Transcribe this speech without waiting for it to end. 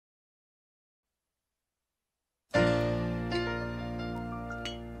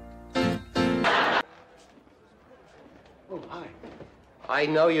Oh, hi. I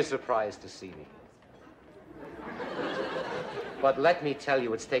know you're surprised to see me. But let me tell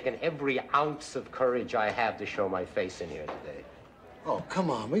you, it's taken every ounce of courage I have to show my face in here today. Oh, come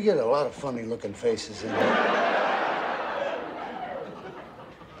on. We get a lot of funny-looking faces in here.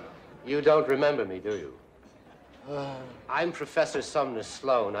 You don't remember me, do you? I'm Professor Sumner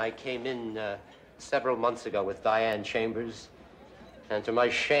Sloan. I came in several months ago with Diane Chambers. And to my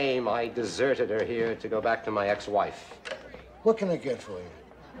shame, I deserted her here to go back to my ex-wife. What can I get for you?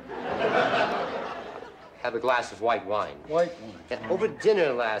 Have a glass of white wine. White wine. And over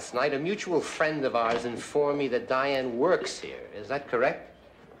dinner last night, a mutual friend of ours informed me that Diane works here. Is that correct?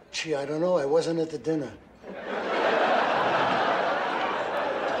 Gee, I don't know. I wasn't at the dinner.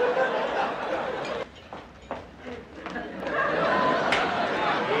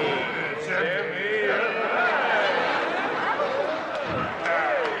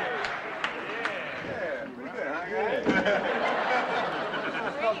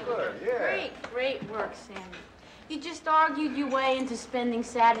 Great work, Sammy. You just argued your way into spending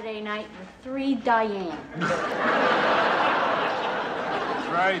Saturday night with 3 Dianes. That's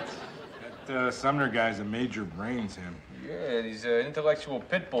right. That Sumner guy's a major brain, Sam. Yeah, he's an intellectual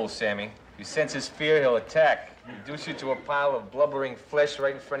pit bull, Sammy. If you sense his fear, he'll attack. Reduce you to a pile of blubbering flesh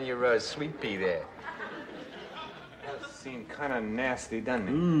right in front of your sweet pea there. That seemed kind of nasty, doesn't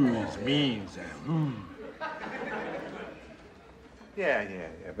it? It's mean, Sam. Yeah,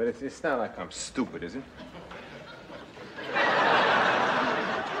 but it's not like I'm stupid, is it?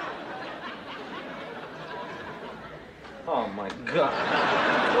 Oh, my God.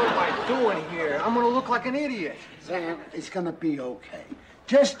 What am I doing here? I'm gonna look like an idiot. Sam, it's gonna be okay.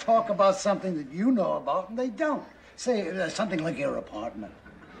 Just talk about something that you know about and they don't. Say something like your apartment.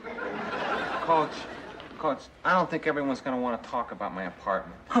 Coach, I don't think everyone's gonna want to talk about my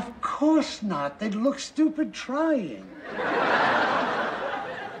apartment. Of course not. They'd look stupid trying.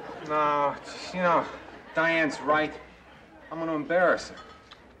 No, you know, Diane's right. I'm gonna embarrass her.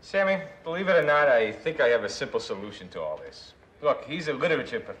 Sammy, believe it or not, I think I have a simple solution to all this. Look, he's a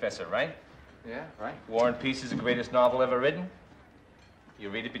literature professor, right? Yeah, right. War and Peace is the greatest novel ever written. You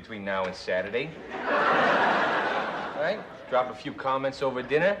read it between now and Saturday. Right? Drop a few comments over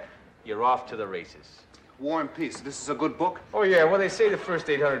dinner, you're off to the races. War and Peace. This is a good book? Oh, yeah. Well, they say the first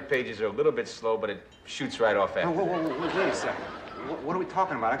 800 pages are a little bit slow, but it shoots right off after. Wait a second. What are we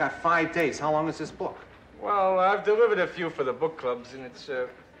talking about? I got 5 days. How long is this book? Well, I've delivered a few for the book clubs, and it's about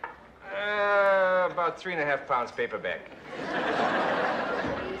 3.5 pounds paperback.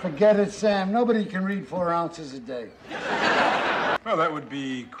 Forget it, Sam. Nobody can read 4 ounces a day. Well, that would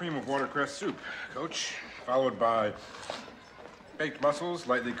be cream of watercress soup, Coach, followed by baked mussels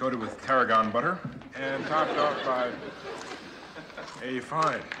lightly coated with tarragon butter and topped off by a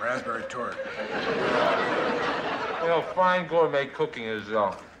fine raspberry tart. You know, fine gourmet cooking is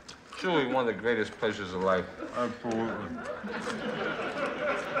truly one of the greatest pleasures of life. Absolutely.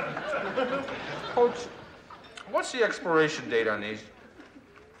 Coach, what's the expiration date on these?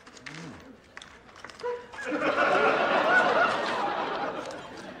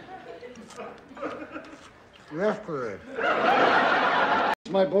 Left good.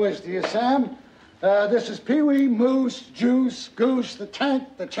 My boys to you, Sam. This is Pee-wee, Moose, Juice, Goose, the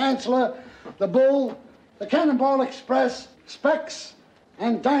Tank, the Chancellor, the Bull, the Cannonball Express, Specs,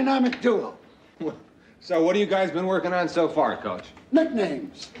 and Dynamic Duo. So what have you guys been working on so far, Coach?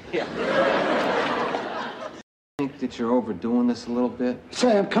 Nicknames. Yeah. Think that you're overdoing this a little bit?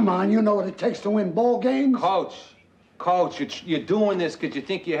 Sam, come on. You know what it takes to win ball games. Coach, you're doing this because you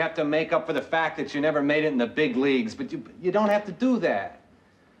think you have to make up for the fact that you never made it in the big leagues, but you don't have to do that.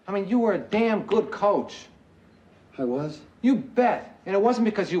 I mean, you were a damn good coach. I was? You bet. And it wasn't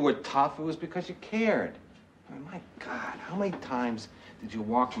because you were tough, it was because you cared. I mean, my God, how many times did you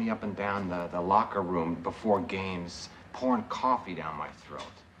walk me up and down the locker room before games, pouring coffee down my throat?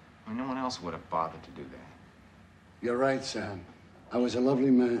 I mean, no one else would have bothered to do that. You're right, Sam. I was a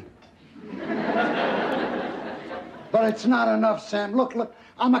lovely man. But it's not enough, Sam. Look,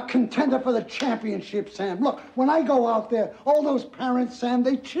 I'm a contender for the championship, Sam. Look, when I go out there, all those parents, Sam,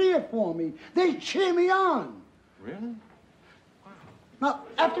 they cheer for me. They cheer me on. Really? Wow. Now,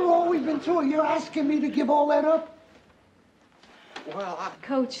 after all we've been through, you're asking me to give all that up? Well,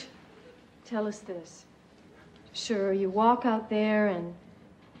 Coach, tell us this. Sure, you walk out there and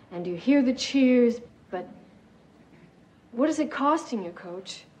you hear the cheers, but what is it costing you,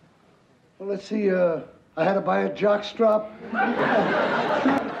 Coach? Well, let's see, I had to buy a jockstrap.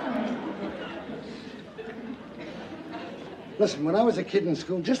 Listen, when I was a kid in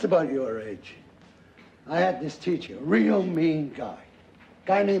school, just about your age, I had this teacher, a real mean guy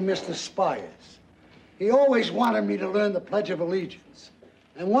named Mr. Spires. He always wanted me to learn the Pledge of Allegiance.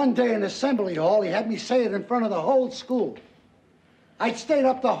 And one day in Assembly Hall, he had me say it in front of the whole school. I'd stayed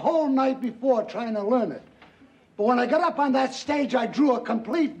up the whole night before trying to learn it. But when I got up on that stage, I drew a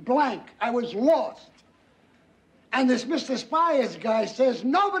complete blank. I was lost. And this Mr. Spires guy says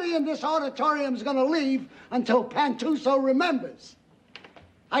nobody in this auditorium is going to leave until Pantusso remembers.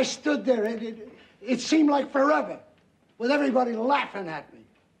 I stood there, and it seemed like forever, with everybody laughing at me.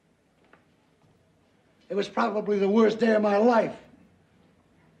 It was probably the worst day of my life.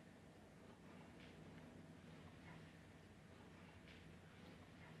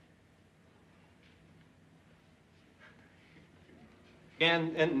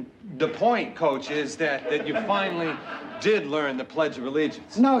 And the point, Coach, is that you finally did learn the Pledge of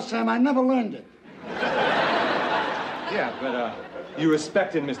Allegiance. No, Sam, I never learned it. Yeah, but you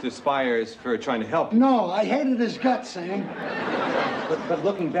respected Mr. Spires for trying to help you. No, I hated his guts, Sam. But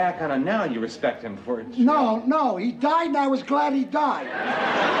looking back on it now, you respect him for it. No, he died and I was glad he died.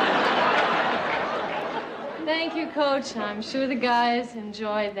 Thank you, Coach. I'm sure the guys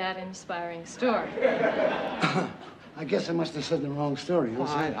enjoyed that inspiring story. I guess I must have said the wrong story. Well,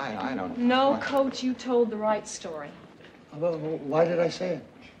 I don't know. No, Coach, you told the right story. Well, why did I say it?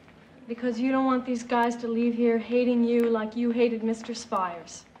 Because you don't want these guys to leave here hating you like you hated Mr.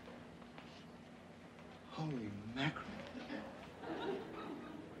 Spires. Holy mackerel.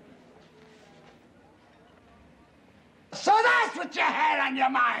 So that's what you had on your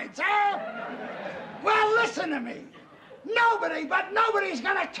minds, huh? Well, listen to me. Nobody's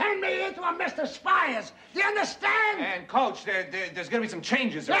gonna turn me into a Mr. Spires. Do you understand? And, Coach, there's gonna be some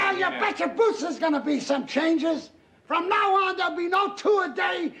changes. Yeah, you bet your boots there's gonna be some changes. From now on, there'll be no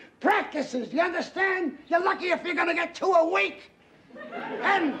 2-a-day practices. You understand? You're lucky if you're gonna get 2 a week.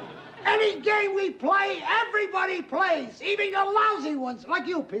 And any game we play, everybody plays, even the lousy ones, like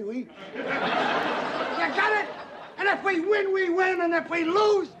you, Pee-wee. You got it? And if we win, we win, and if we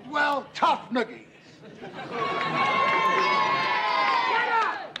lose, well, tough noogies. Get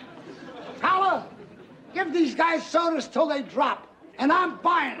up! Carla, give these guys sodas till they drop, and I'm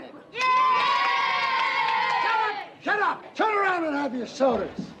buying it. Yeah! Shut up! Turn around and have your sodas.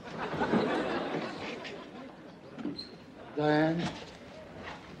 Diane,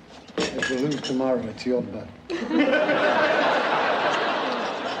 if we lose tomorrow, it's your bet.